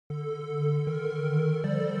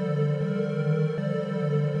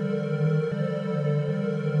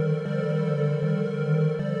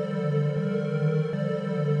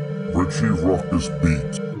Richie Ruckus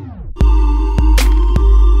beat.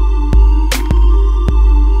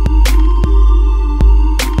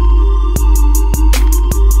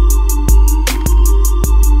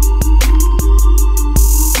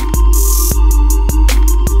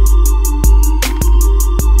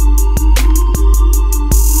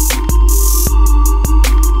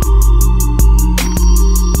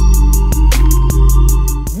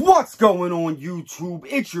 What's going on YouTube?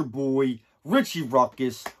 It's your boy, Richie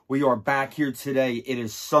Ruckus. We are back here today. It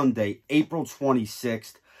is Sunday, April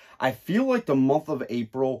 26th. I feel like the month of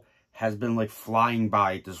April has been like flying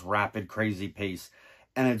by at this rapid, crazy pace.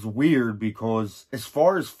 And it's weird because as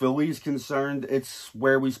far as Philly is concerned, it's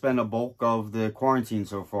where we spend a bulk of the quarantine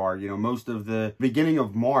so far. You know, most of the beginning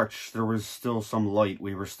of March, there was still some light.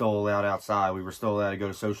 We were still allowed outside. We were still allowed to go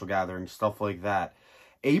to social gatherings, stuff like that.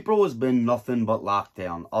 April has been nothing but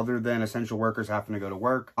lockdown. Other than essential workers having to go to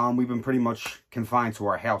work, we've been pretty much confined to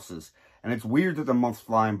our houses. And it's weird that the month's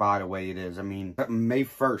flying by the way it is. I mean, May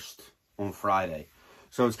 1st on Friday.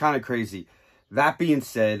 So it's kind of crazy. That being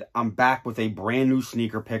said, I'm back with a brand new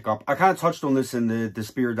sneaker pickup. I kind of touched on this in the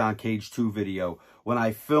Spiridon Cage 2 video. When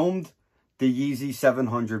I filmed the Yeezy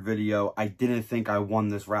 700 video, I didn't think I won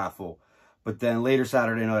this raffle. But then later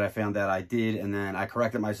Saturday night, I found out I did, and then I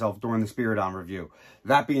corrected myself during the Spiridon review.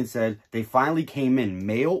 That being said, they finally came in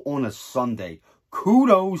mail on a Sunday.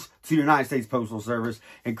 Kudos to the United States Postal Service,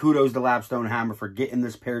 and kudos to Lapstone Hammer for getting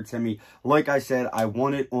this pair to me. Like I said, I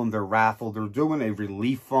won it on their raffle. They're doing a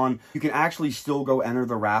relief fund. You can actually still go enter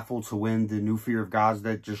the raffle to win the new Fear of Gods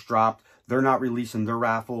that just dropped. They're not releasing their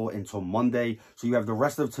raffle until Monday, so you have the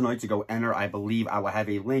rest of tonight to go enter. I believe I will have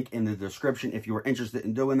a link in the description if you are interested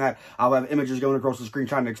in doing that. I'll have images going across the screen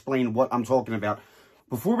trying to explain what I'm talking about.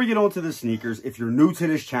 Before we get on to the sneakers, if you're new to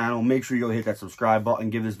this channel, make sure you go hit that subscribe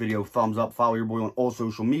button, give this video a thumbs up, follow your boy on all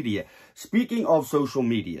social media. Speaking of social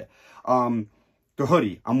media, the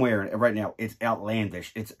hoodie I'm wearing right now, it's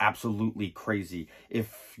outlandish. It's absolutely crazy.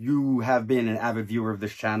 If you have been an avid viewer of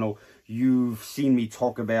this channel, you've seen me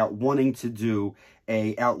talk about wanting to do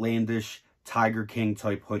a outlandish Tiger King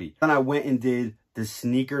type hoodie. Then I went and did the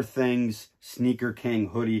Sneaker Things Sneaker King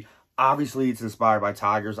hoodie. Obviously, it's inspired by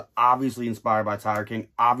tigers. Obviously inspired by Tiger King.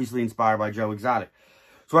 Obviously inspired by Joe Exotic.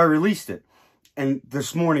 So I released it. And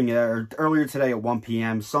this morning, or earlier today at 1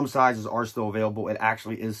 p.m., some sizes are still available. It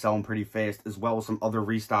actually is selling pretty fast, as well as some other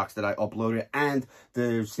restocks that I uploaded, and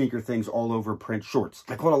the Sneaker Things all over print shorts.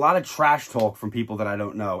 I caught a lot of trash talk from people that I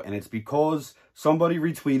don't know, and it's because somebody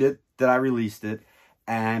retweeted that I released it,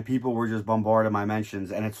 and people were just bombarding my mentions.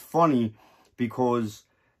 And it's funny because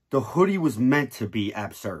the hoodie was meant to be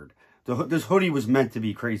absurd. This hoodie was meant to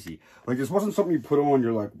be crazy. Like, this wasn't something you put on,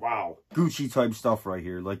 you're like, wow, Gucci type stuff right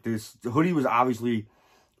here. Like, the hoodie was obviously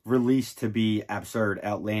released to be absurd,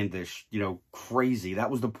 outlandish, you know, crazy. That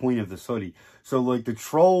was the point of this hoodie. So, like, the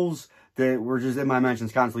trolls that were just in my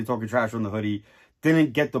mentions constantly talking trash on the hoodie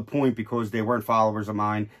didn't get the point because they weren't followers of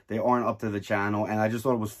mine. They aren't up to the channel. And I just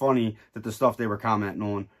thought it was funny that the stuff they were commenting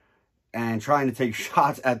on and trying to take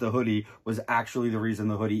shots at the hoodie was actually the reason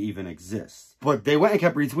the hoodie even exists. But they went and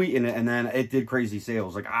kept retweeting it, and then it did crazy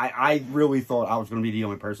sales. Like, I really thought I was going to be the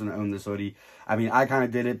only person to own this hoodie. I mean, I kind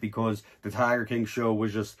of did it because the Tiger King show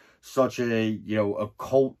was just such a, you know, a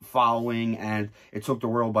cult following, and it took the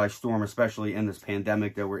world by storm, especially in this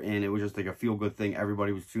pandemic that we're in. It was just like a feel-good thing.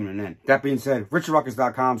 Everybody was tuning in. That being said,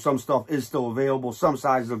 richieruckus.com, some stuff is still available. Some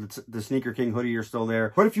sizes of the Sneaker King hoodie are still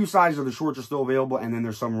there. Quite a few sizes of the shorts are still available, and then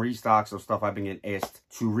there's some restocks of stuff I've been getting asked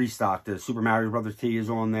to restock. The Super Mario Brothers tee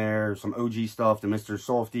is on there, some OG stuff, the Mr.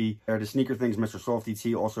 Softy, or the Sneaker Things Mr. Softy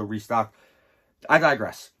tee also restocked. I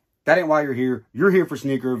digress. That ain't why you're here. You're here for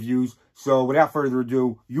sneaker reviews. So without further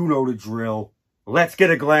ado, you know the drill. Let's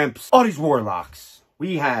get a glimpse of these warlocks.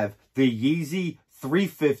 We have the Yeezy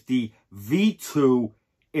 350 V2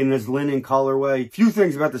 in this linen colorway. Few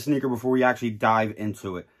things about the sneaker before we actually dive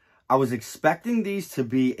into it. I was expecting these to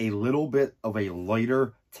be a little bit of a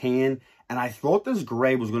lighter tan, and I thought this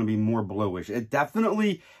gray was going to be more bluish. It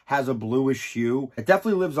definitely has a bluish hue. It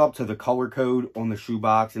definitely lives up to the color code on the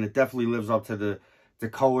shoebox, and it definitely lives up to the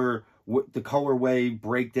colorway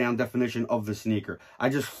breakdown definition of the sneaker. I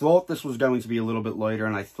just thought this was going to be a little bit lighter,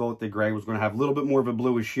 and I thought the gray was going to have a little bit more of a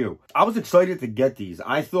bluish hue. I was excited to get these.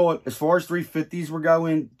 I thought as far as 350s were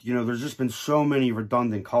going, you know, there's just been so many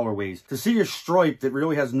redundant colorways. To see a stripe that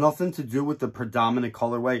really has nothing to do with the predominant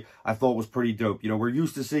colorway, I thought was pretty dope. You know, we're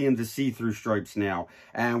used to seeing the see-through stripes now,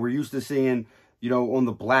 and we're used to seeing, you know, on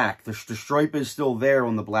the black, the stripe is still there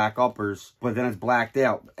on the black uppers, but then it's blacked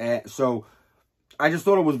out. So I just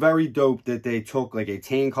thought it was very dope that they took like a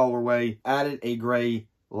tan colorway, added a gray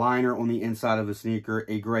liner on the inside of the sneaker,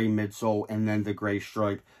 a gray midsole, and then the gray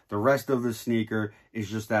stripe. The rest of the sneaker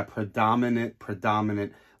is just that predominant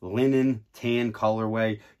linen tan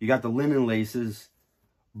colorway. You got the linen laces,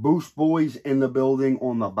 Boost Boys in the building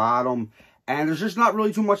on the bottom. And there's just not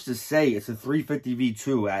really too much to say. It's a 350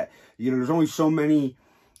 V2. There's only so many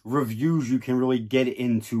reviews you can really get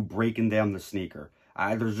into breaking down the sneaker.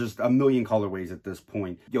 There's just a million colorways at this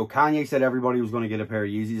point. Kanye said everybody was going to get a pair of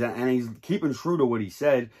Yeezys, and he's keeping true to what he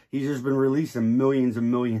said. He's just been releasing millions and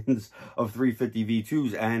millions of 350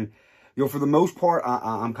 V2s, and for the most part,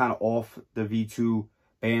 I'm kind of off the V2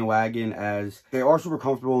 bandwagon, as they are super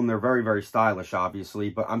comfortable and they're very, very stylish, obviously.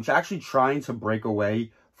 But I'm actually trying to break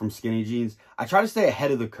away from skinny jeans. I try to stay ahead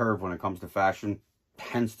of the curve when it comes to fashion,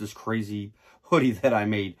 hence this crazy hoodie that I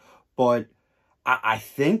made. But I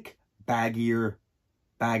think baggier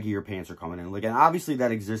pants are coming in. And obviously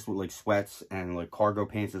that exists with sweats and cargo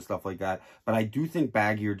pants and stuff like that. But I do think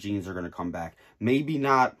baggier jeans are going to come back. Maybe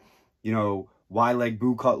not, wide-leg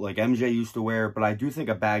boot cut like MJ used to wear, but I do think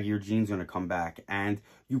a baggier jean's going to come back. And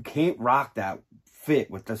you can't rock that fit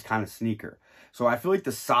with this kind of sneaker. So I feel like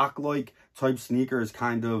the sock-like type sneaker has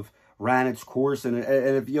kind of ran its course. And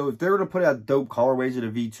if they're going to put out dope colorways at a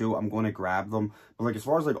V2, I'm going to grab them. But as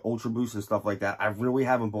far as Ultra Boost and stuff like that, I really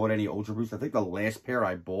haven't bought any Ultra Boost. I think the last pair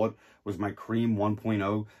I bought was my Cream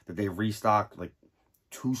 1.0 that they restocked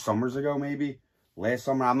 2 summers ago, maybe. Last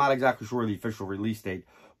summer. I'm not exactly sure of the official release date.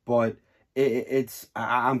 But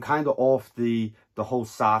I'm kind of off the whole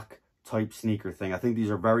sock type sneaker thing. I think these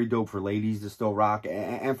are very dope for ladies to still rock,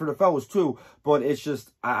 and for the fellas too. But it's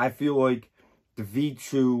just, I feel like the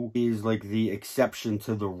V2 is the exception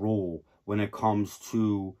to the rule when it comes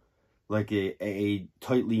to a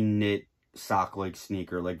tightly knit sock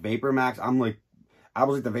sneaker. Vapor Max, I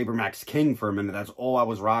was the Vapor Max king for a minute. That's all I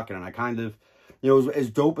was rocking, and I kind of, as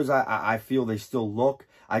dope as I feel they still look,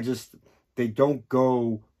 they don't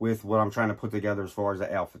go with what I'm trying to put together as far as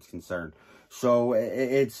the outfit's concerned. So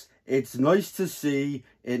it's nice to see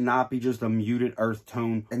it not be just a muted earth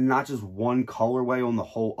tone and not just one colorway on the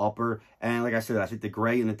whole upper. And like I said, I think the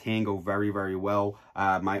gray and the tan go very, very well.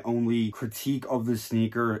 My only critique of this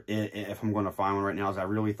sneaker, if I'm going to find one right now, is I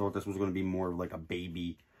really thought this was going to be more of a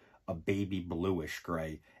baby bluish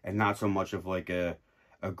gray, and not so much of a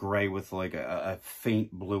gray with a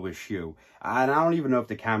faint bluish hue. And I don't even know if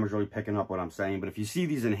the camera's really picking up what I'm saying, but if you see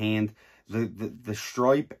these in hand, the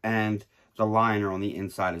stripe and the liner on the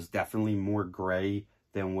inside is definitely more gray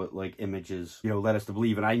than what images led us to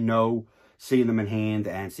believe. And I know seeing them in hand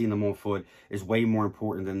and seeing them on foot is way more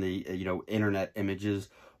important than the internet images,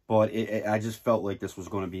 but I just felt like this was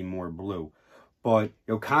going to be more blue. But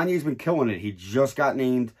Kanye's been killing it. He just got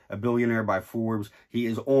named a billionaire by Forbes. He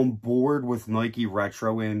is on board with Nike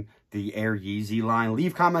Retro in the Air Yeezy line.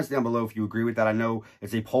 Leave comments down below if you agree with that. I know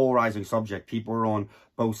it's a polarizing subject. People are on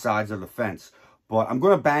both sides of the fence. But I'm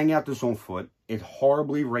going to bang out this on foot. It's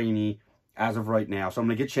horribly rainy as of right now, so I'm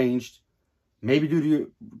going to get changed. Maybe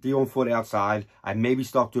do the on foot outside. I may be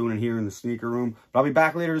stuck doing it here in the sneaker room. But I'll be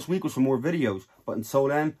back later this week with some more videos. But until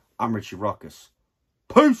then, I'm Richie Ruckus.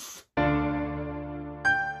 Peace!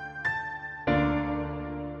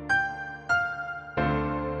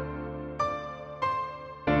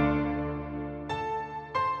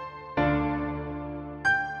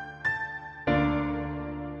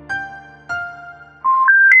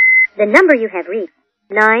 The number you have reached,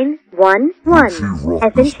 911,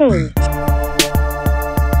 has been changed.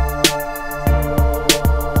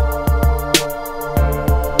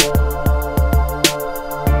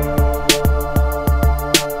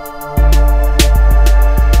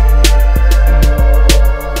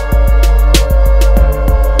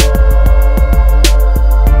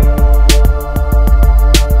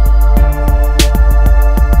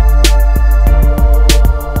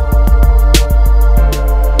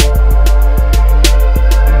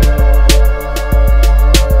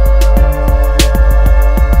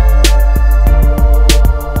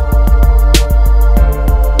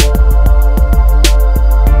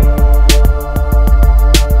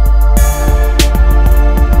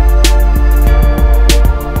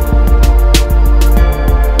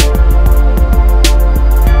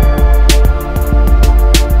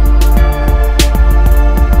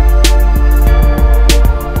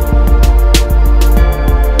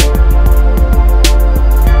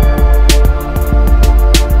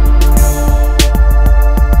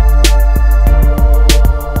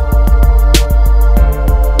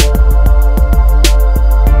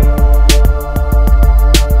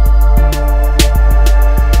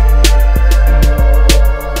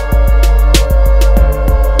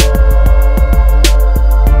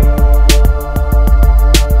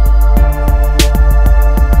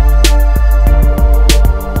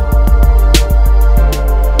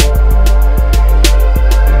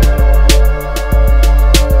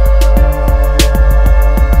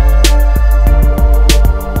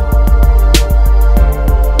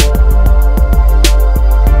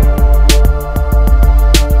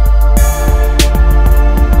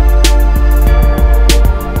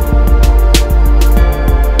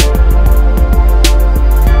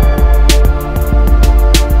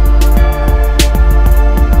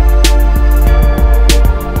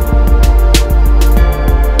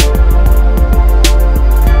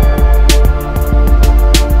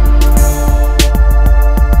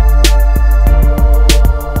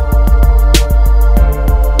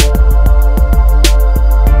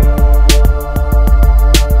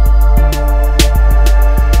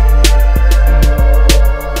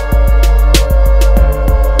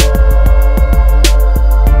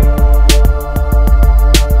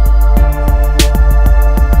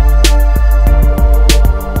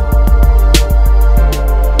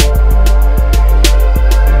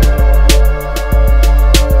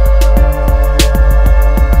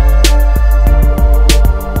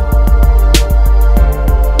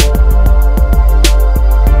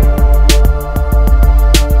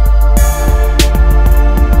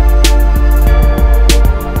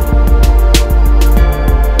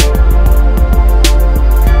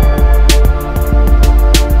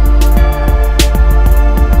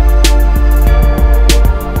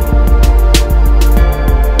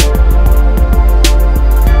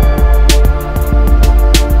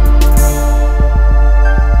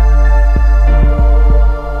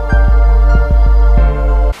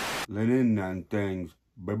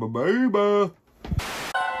 baby.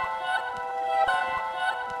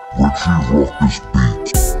 Richie Ruckus beat.